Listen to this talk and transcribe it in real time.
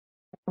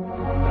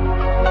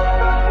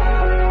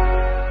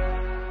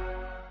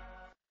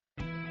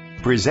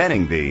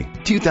Presenting the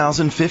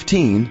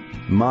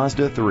 2015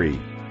 Mazda 3.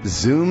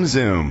 Zoom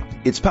Zoom.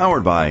 It's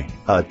powered by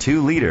a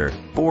 2-liter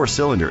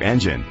 4-cylinder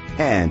engine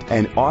and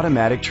an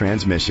automatic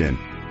transmission.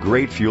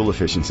 Great fuel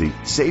efficiency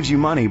saves you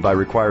money by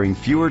requiring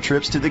fewer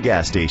trips to the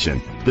gas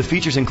station. The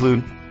features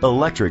include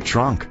electric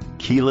trunk,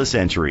 keyless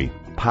entry,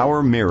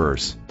 power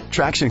mirrors,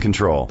 traction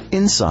control.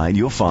 Inside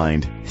you'll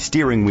find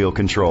steering wheel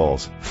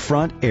controls,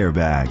 front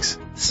airbags,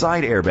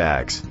 side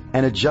airbags,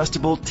 an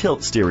adjustable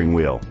tilt steering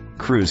wheel,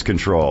 cruise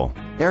control,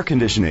 air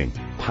conditioning,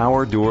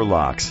 power door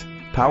locks,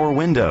 power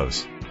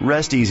windows.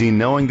 Rest easy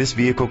knowing this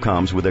vehicle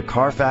comes with a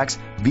Carfax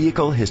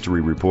Vehicle History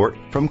Report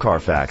from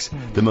Carfax,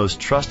 the most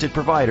trusted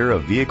provider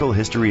of vehicle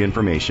history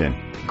information.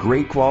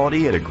 Great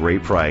quality at a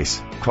great price.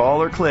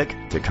 Call or click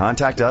to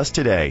contact us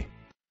today.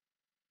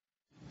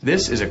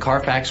 This is a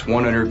Carfax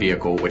one-owner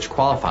vehicle which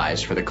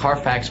qualifies for the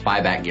Carfax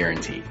buyback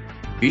guarantee.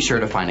 Be sure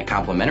to find a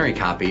complimentary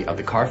copy of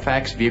the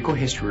Carfax Vehicle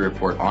History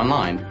Report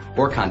online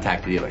or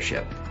contact the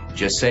dealership.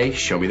 Just say,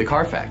 "Show me the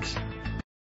Carfax."